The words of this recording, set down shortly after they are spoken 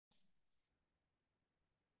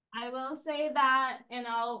I will say that, and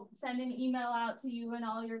I'll send an email out to you and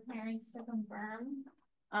all your parents to confirm.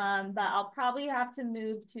 But I'll probably have to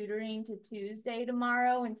move tutoring to Tuesday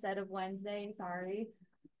tomorrow instead of Wednesday, sorry.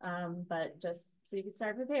 But just so you can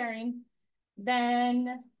start preparing.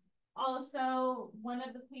 Then also, one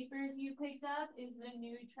of the papers you picked up is the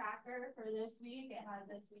new tracker for this week. It has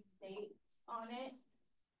this week's dates on it.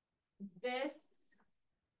 This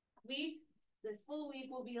week, this full week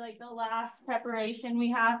will be like the last preparation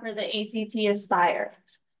we have for the ACT Aspire.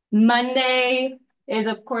 Monday is,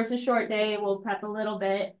 of course, a short day. We'll prep a little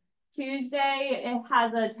bit. Tuesday, it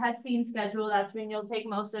has a testing schedule. That's when you'll take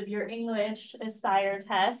most of your English Aspire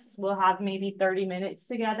tests. We'll have maybe 30 minutes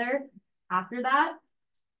together after that.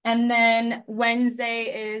 And then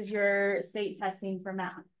Wednesday is your state testing for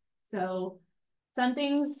math. So some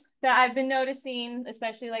things that I've been noticing,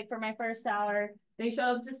 especially like for my first hour, they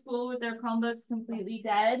show up to school with their Chromebooks completely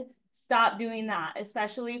dead. Stop doing that,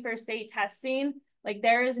 especially for state testing. Like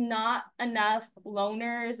there is not enough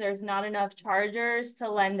loaners, there's not enough chargers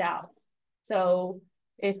to lend out. So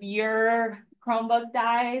if your Chromebook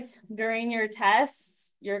dies during your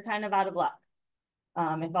tests, you're kind of out of luck.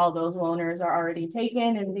 If all those loaners are already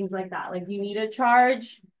taken and things like that. Like you need a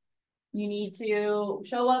charge, you need to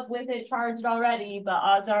show up with it charged already, but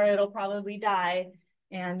odds are it'll probably die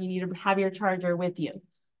and you need to have your charger with you.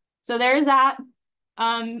 So there's that.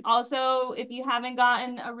 Also, if you haven't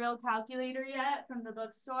gotten a real calculator yet from the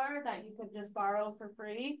bookstore that you could just borrow for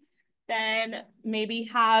free, then maybe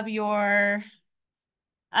have your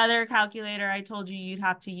other calculator I told you you'd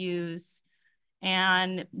have to use.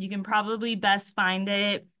 And you can probably best find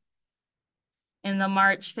it in the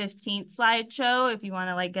March 15th slideshow if you want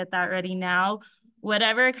to like get that ready now.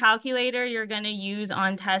 Whatever calculator you're going to use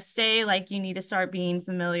on test day, like you need to start being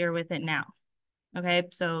familiar with it now. Okay,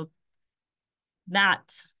 so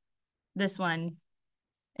this one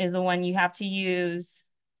is the one you have to use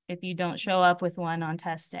if you don't show up with one on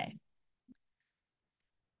test day.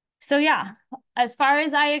 So yeah, as far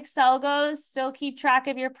as IXL goes, still keep track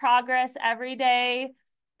of your progress every day.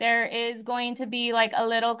 There is going to be like a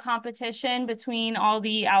little competition between all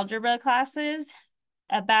the algebra classes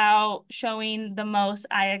about showing the most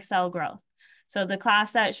IXL growth. So the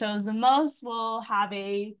class that shows the most will have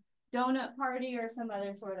a donut party or some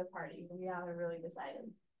other sort of party. We haven't really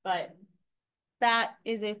decided, but that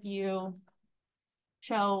is if you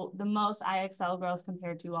show the most IXL growth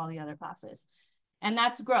compared to all the other classes. And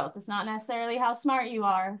that's growth. It's not necessarily how smart you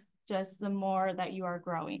are, just the more that you are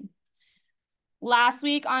growing. Last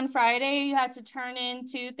week on Friday, you had to turn in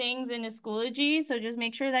 2 things into Schoology, so just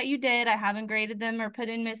make sure that you did. I haven't graded them or put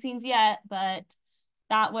in missings yet, but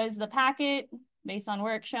that was the packet based on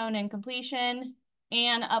work shown and completion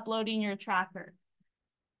and uploading your tracker.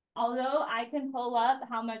 Although I can pull up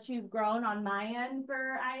how much you've grown on my end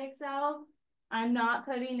for IXL, I'm not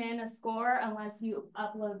putting in a score unless you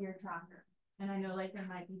upload your tracker. And I know like there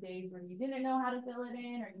might be days where you didn't know how to fill it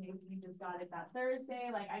in, or maybe you just got it that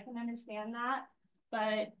Thursday. Like I can understand that,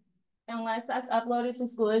 but unless that's uploaded to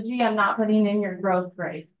Schoology, I'm not putting in your growth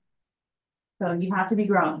grade. So you have to be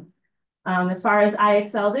growing. As far as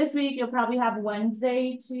IXL this week, you'll probably have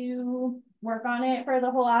Wednesday to work on it for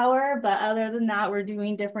the whole hour. But other than that, we're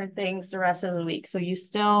doing different things the rest of the week. So you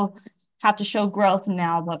still have to show growth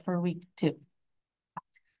now, but for week 2.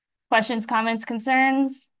 Questions, comments,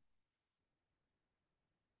 concerns?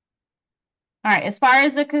 All right, as far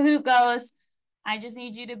as the Kahoot goes, I just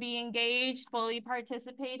need you to be engaged, fully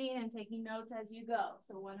participating, and taking notes as you go.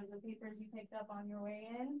 So one of the papers you picked up on your way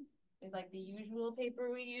in is like the usual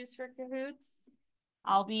paper we use for Kahoots.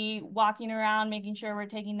 I'll be walking around, making sure we're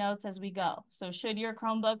taking notes as we go. So should your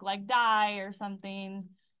Chromebook like die or something,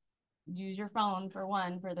 use your phone for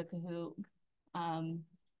one for the Kahoot.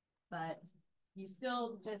 But you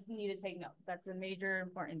still just need to take notes. That's a major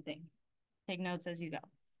important thing. Take notes as you go.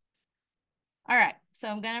 All right, so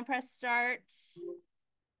I'm gonna press start.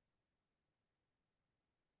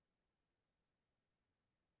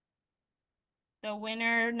 The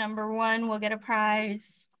winner, number 1, will get a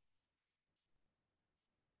prize.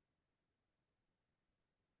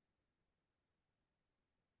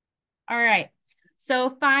 All right,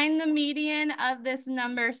 so find the median of this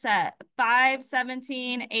number set: 5,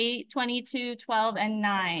 17, 8, 22, 12, and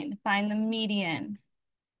 9. Find the median.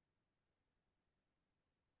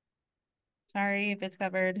 Sorry if it's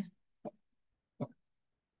covered.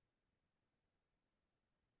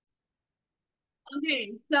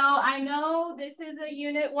 Okay, so I know this is a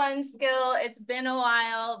Unit 1 skill. It's been a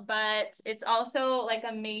while, but it's also like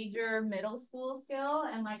a major middle school skill.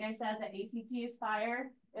 And like I said, the ACT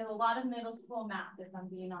Aspire is a lot of middle school math, if I'm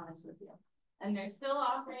being honest with you. And they're still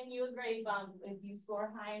offering you a grade bump if you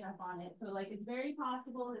score high enough on it. So like, it's very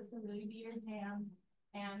possible this could really be your jam.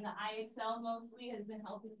 And the IXL mostly has been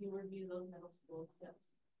helping you review those middle school skills.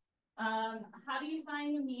 How do you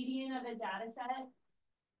find the median of a data set?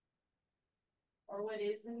 Or what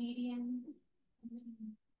is the median?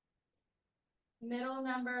 Middle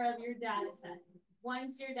number of your data set.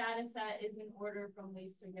 Once your data set is in order from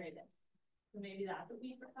least to greatest. So maybe that's what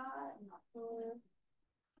we forgot, I'm not sure.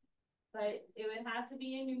 But it would have to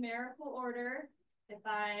be in numerical order. If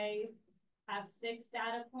I have 6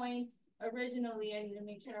 data points originally, I need to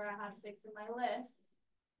make sure I have 6 in my list.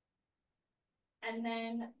 And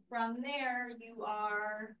then from there, you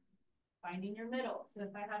are finding your middle. So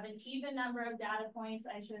if I have an even number of data points,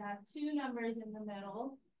 I should have 2 numbers in the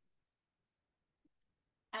middle.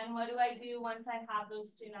 And what do I do once I have those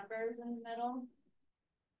 2 numbers in the middle?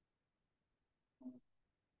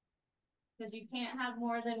 Because you can't have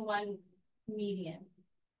more than one median.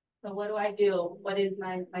 So what do I do? What is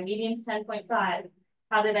my median's 10.5?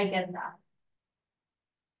 How did I get that?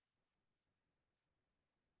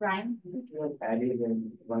 Brian?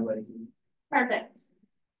 Perfect.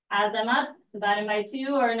 Add them up, divided by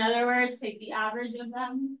 2, or in other words, take the average of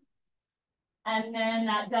them. And then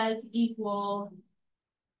that does equal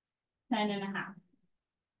 10.5.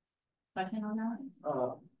 Question on that?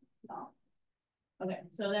 No. Okay,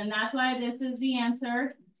 so then that's why this is the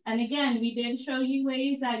answer. And again, we did show you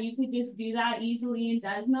ways that you could just do that easily in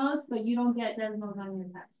Desmos, but you don't get Desmos on your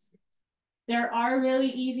test. There are really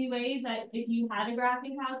easy ways that if you had a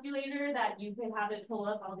graphing calculator that you could have it pull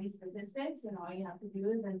up all these statistics, and all you have to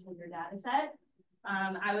do is enter your data set.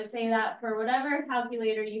 I would say that for whatever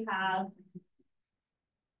calculator you have,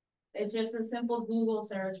 it's just a simple Google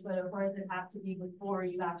search, but of course it has to be before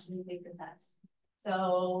you actually take the test.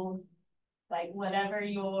 So like whatever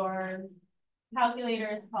your calculator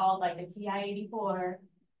is called, like a TI-84,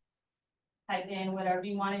 type in whatever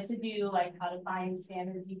you want it to do, like how to find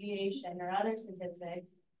standard deviation or other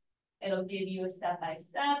statistics. It'll give you a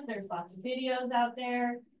step-by-step. There's lots of videos out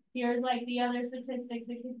there. Here's like the other statistics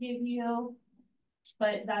it could give you,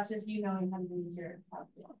 but that's just you knowing how to use your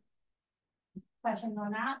calculator. Questions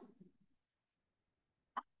on that?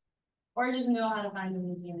 Or just know how to find the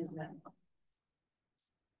median of them.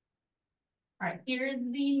 All right, here's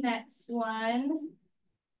the next one.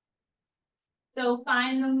 So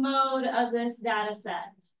find the mode of this data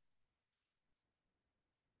set.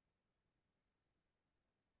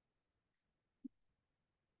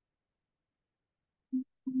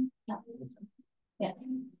 Yeah.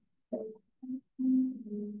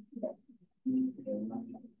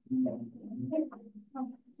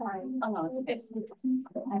 Sorry. Oh no, it's okay.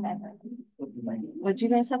 What do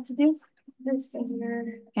you guys have to do? This is your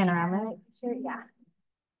panorama. Sure, yeah.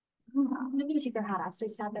 I'm gonna take your hat off. So we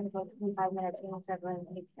stop in about 5 minutes once everyone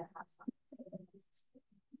takes their hats off.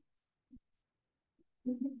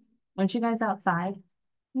 Weren't you guys outside?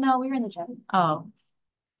 No, we were in the gym. Oh.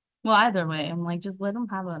 Well, either way, I'm like, just let them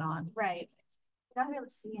have it on. Right. You're not able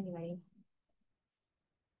to see anybody.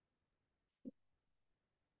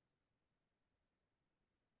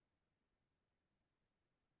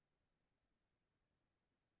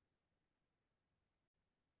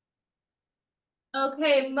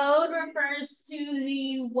 Okay, mode refers to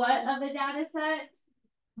the what of a data set?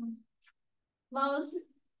 Most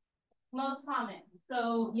common.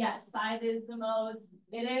 So yes, 5 is the mode.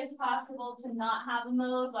 It is possible to not have a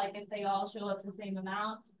mode, like if they all show up the same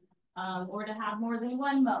amount, or to have more than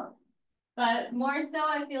one mode. But more so,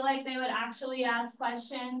 I feel like they would actually ask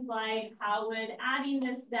questions like, how would adding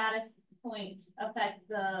this data point affect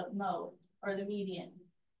the mode or the median?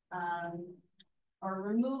 Or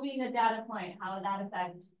removing a data point, how would that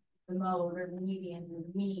affect the mode or the median or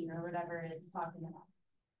the mean or whatever it's talking about?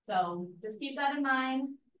 So just keep that in mind.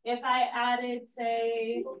 If I added,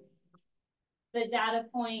 say, the data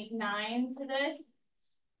point 9 to this,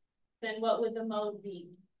 then what would the mode be?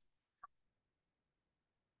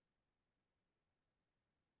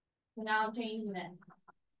 So now I'm changing it.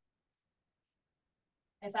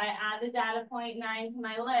 If I add the data point 9 to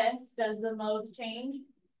my list, does the mode change?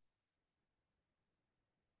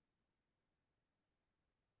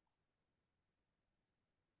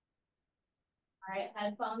 All right,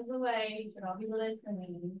 headphones away. You should all be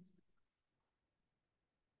listening.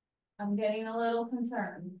 I'm getting a little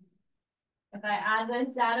concerned. If I add this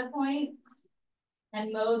data point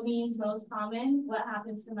and mode means most common, what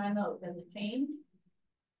happens to my mode? Does it change?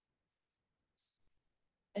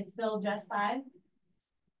 It's still just 5?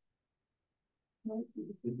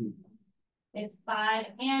 It's 5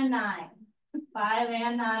 and 9. 5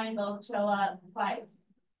 and 9 both show up twice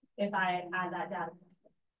if I add that data point.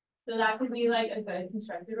 So that could be like a good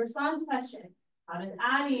constructed response question. How does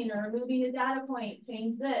adding or removing a data point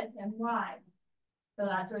change this and why? So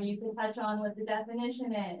that's where you can touch on what the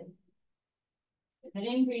definition is. Is it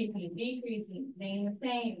increasing, decreasing, staying the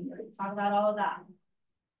same? Talk about all of that.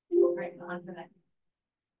 All right, on to the next.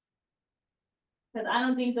 Because I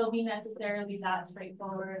don't think they'll be necessarily that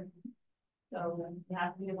straightforward. So you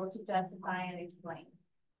have to be able to justify and explain.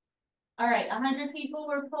 All right, 100 people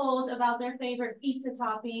were polled about their favorite pizza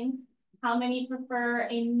topping. How many prefer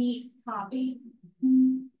a meat topping?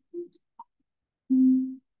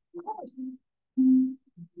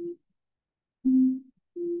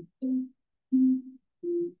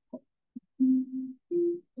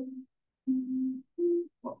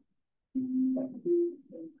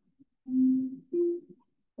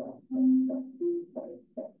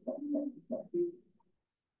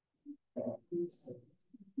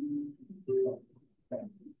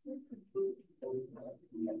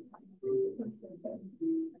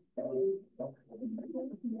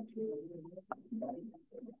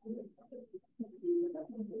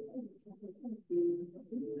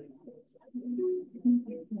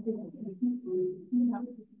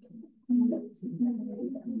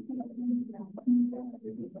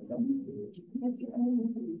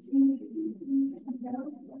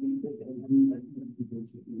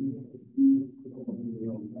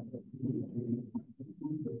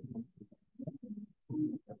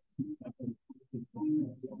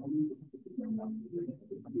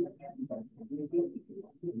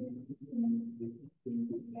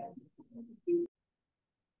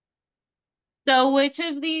 So which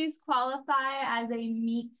of these qualify as a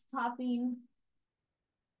meat topping?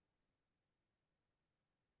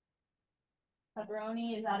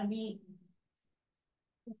 Pepperoni, is that a meat?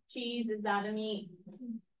 Cheese, is that a meat?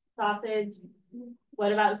 Sausage?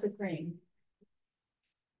 What about supreme?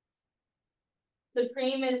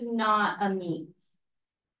 Supreme is not a meat.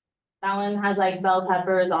 That one has like bell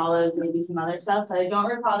peppers, olives, maybe some other stuff, but I don't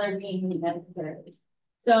recall there being meat necessarily.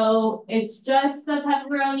 So it's just the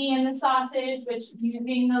pepperoni and the sausage, which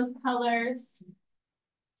using those colors,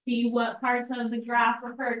 see what parts of the graph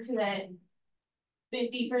refer to it.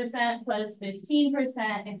 50% plus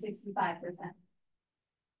 15% is 65%.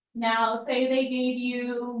 Now, say they gave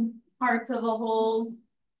you parts of a whole,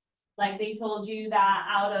 like they told you that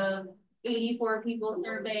out of 84 people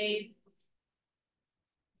surveyed,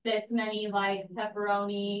 this many like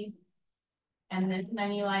pepperoni and this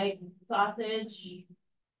many like sausage,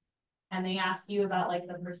 and they ask you about like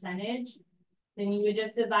the percentage, then you would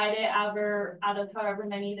just divide it out of however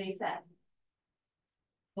many they said.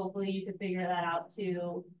 Hopefully you could figure that out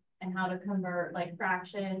too, and how to convert like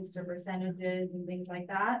fractions to percentages and things like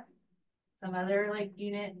that. Some other like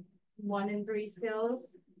unit 1 and 3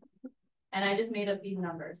 skills. And I just made up these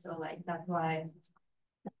numbers, so like that's why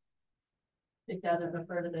it doesn't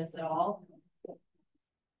refer to this at all.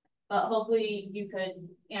 But hopefully you could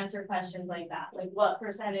answer questions like that. Like what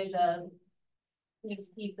percentage of these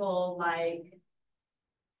people like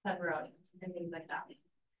pepperoni and things like that.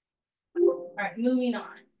 All right, moving on.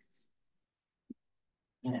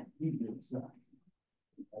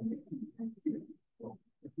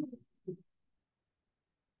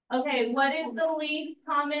 Okay, what is the least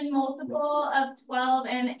common multiple of 12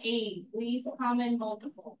 and 8? Least common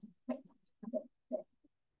multiple.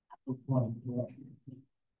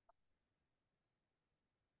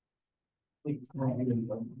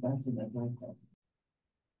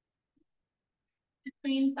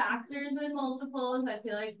 Between factors and multiples, I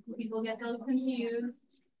feel like people get those confused.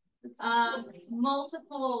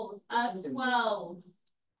 Multiples of 12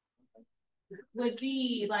 would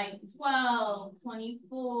be like 12,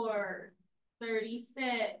 24,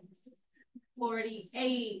 36,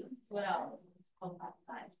 48, what else?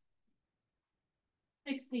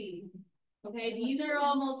 60. Okay, these are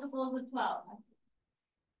all multiples of 12.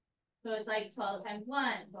 So it's like 12 times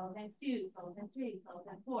 1, 12 times 2, 12 times 3, 12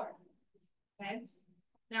 times 4. Okay,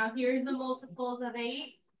 now here's the multiples of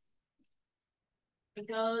 8. It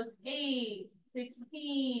goes 8,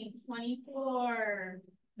 16, 24,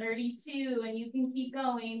 32, and you can keep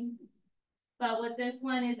going. But what this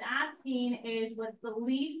one is asking is what's the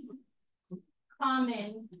least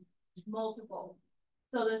common multiple?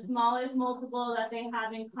 So the smallest multiple that they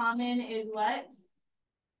have in common is what?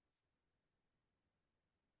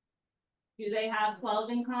 Do they have 12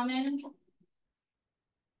 in common?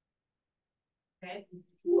 Okay.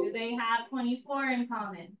 Do they have 24 in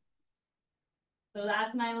common? So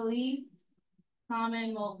that's my least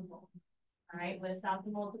common multiple. All right, list out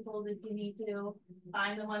the multiples if you need to.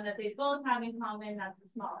 Find the one that they both have in common, that's the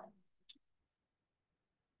smallest.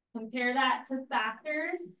 Compare that to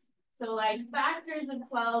factors. So like factors of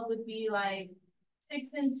 12 would be like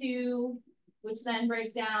 6 and 2, which then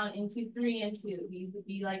break down into 3 and 2. These would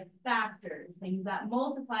be like factors, things that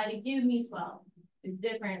multiply to give me 12. Is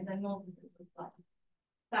different than multiples of 12.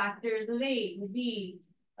 Factors of 8 would be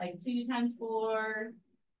like 2 times 4,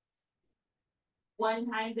 1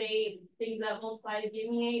 times 8, things that multiply to give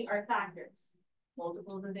me 8 are factors.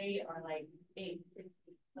 Multiples of 8 are like 8, 16,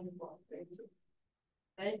 24, 32.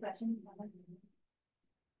 Any questions?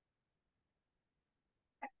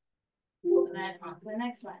 And then on to the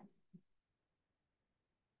next one.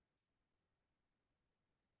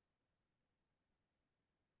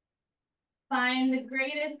 Find the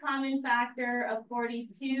greatest common factor of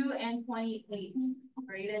 42 and 28.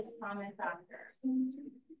 Greatest common factor.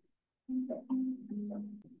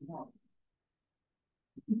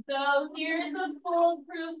 So here's the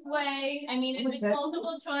foolproof way. I mean, if it's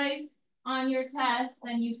multiple choice on your test,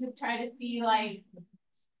 then you could try to see like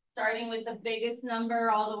starting with the biggest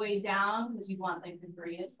number all the way down because you want like the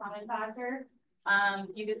greatest common factor.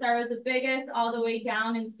 You can start with the biggest all the way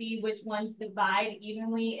down and see which ones divide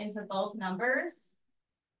evenly into both numbers.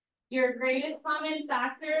 Your greatest common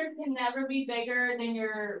factor can never be bigger than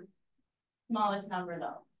your smallest number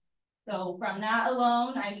though. So from that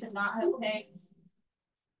alone, I should not have picked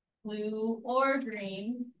blue or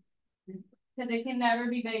green because it can never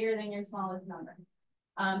be bigger than your smallest number.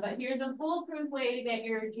 But here's a foolproof way to get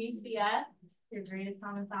your GCF, your greatest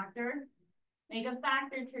common factor. Make a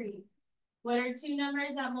factor tree. What are 2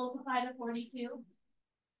 numbers that multiply to 42?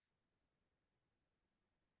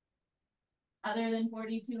 Other than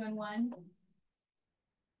 42 and 1?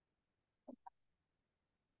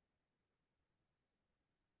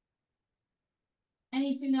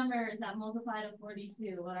 Any 2 numbers that multiply to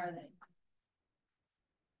 42, what are they?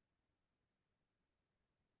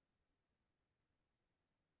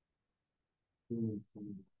 2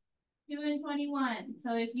 and 21.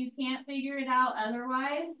 So if you can't figure it out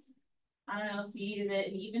otherwise, I don't know, see is it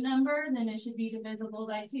an even number, then it should be divisible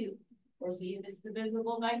by 2. Or see if it's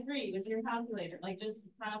divisible by 3 with your calculator. Like just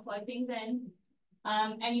kind of plug things in.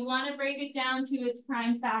 And you want to break it down to its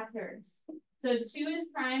prime factors. So 2 is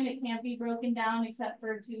prime, it can't be broken down except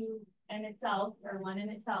for 2 in itself, or 1 in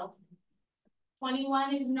itself.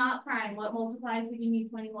 21 is not prime. What multiplies to give me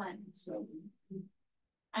 21? So.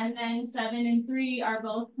 And then 7 and 3 are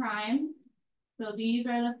both prime. So these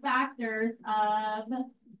are the factors of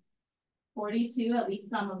 42, at least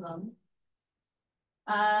some of them.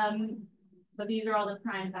 But these are all the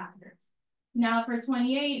prime factors. Now for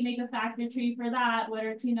 28, make a factor tree for that. What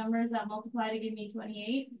are 2 numbers that multiply to give me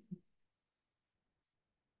 28?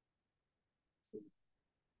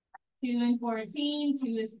 2 and 14.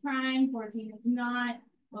 2 is prime, 14 is not.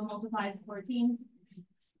 What multiplies to 14?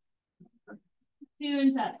 2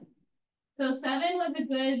 and 7. So 7 was a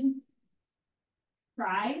good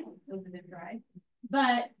try.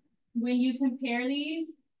 But when you compare these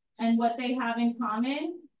and what they have in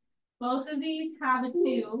common, both of these have a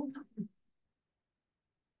 2.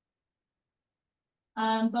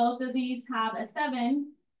 Both of these have a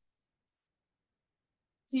 7.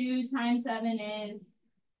 2 times 7 is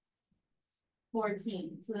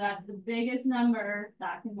 14. So that's the biggest number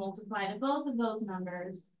that can multiply to both of those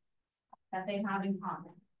numbers that they have in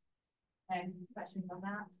common. Okay, questions on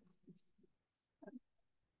that?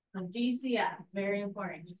 So GCF, very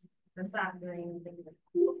important for factoring and things like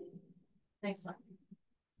that. Next one.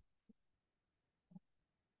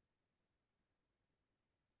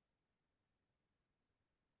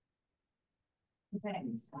 Okay,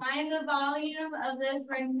 find the volume of this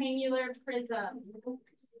rectangular prism.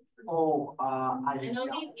 Oh, I know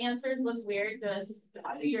these answers look weird, just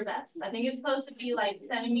do your best. I think it's supposed to be like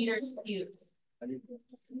centimeters cubed. I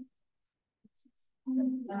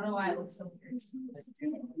don't know why it looks so weird.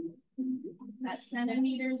 That's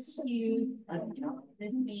centimeters cubed.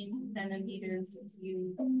 This means centimeters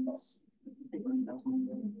cubed.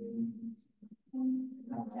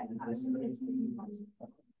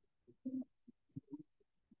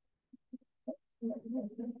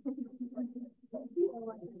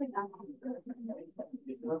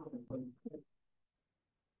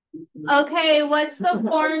 Okay, what's the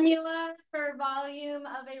formula for volume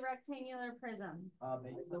of a rectangular prism?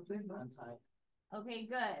 Okay,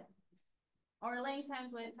 good. Or length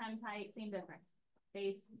times width times height, same difference.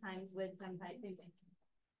 Base times width times height, same thing.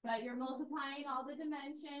 But you're multiplying all the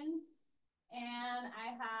dimensions, and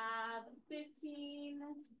I have 15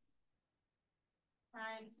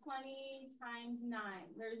 times 20 times 9.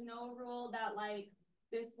 There's no rule that like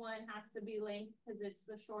this one has to be length because it's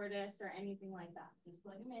the shortest or anything like that. Just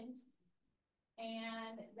plug them in.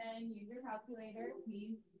 And then use your calculator.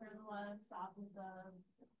 Please, for the love, stop with the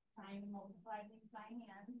trying to multiply things by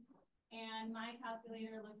hand. And my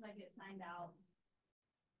calculator looks like it signed out.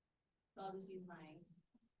 So I'll just use my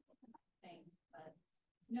thing. But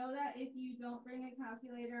know that if you don't bring a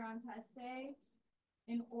calculator on test day,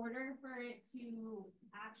 in order for it to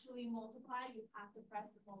actually multiply, you have to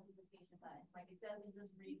press the multiplication button. Like it doesn't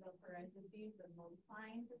just read the parentheses and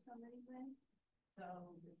multiplying for some reason.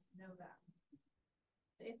 So just know that.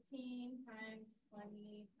 15 times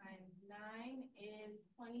 20 times 9 is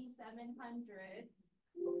 2,700.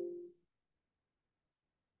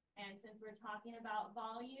 And since we're talking about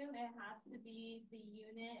volume, it has to be the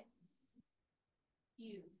unit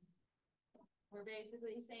cube. We're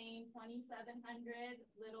basically saying 2,700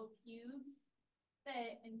 little cubes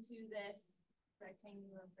fit into this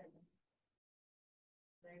rectangular prism.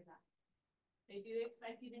 There's that. They do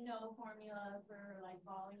expect you to know formula for like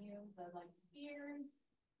volumes of like spheres,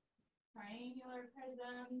 triangular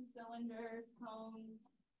prisms, cylinders, cones,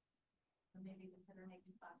 or maybe consider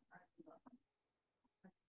making flashcards as well.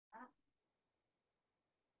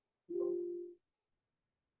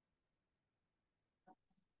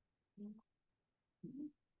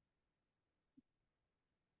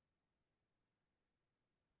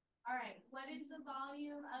 All right, what is the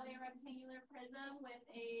volume of a rectangular prism with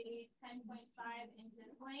a 10.5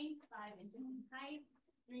 inches length, 5 inches in height,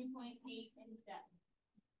 3.8 in depth?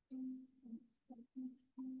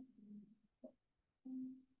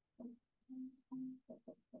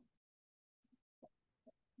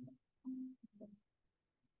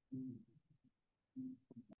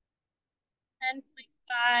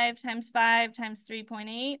 $10.5 times 5 times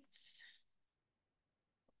 3.8.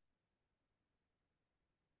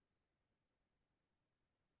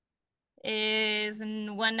 Is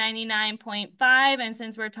 199.5, and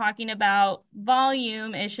since we're talking about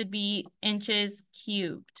volume, it should be inches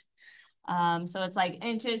cubed. So it's like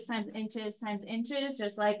inches times inches times inches,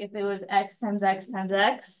 just like if it was x times x times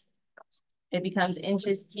x, it becomes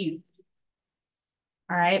inches cubed.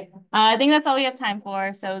 All right, I think that's all we have time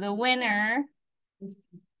for. So the winner,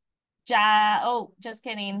 oh, just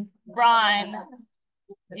kidding, Ron,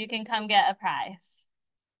 you can come get a prize.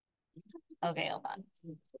 Okay, hold on.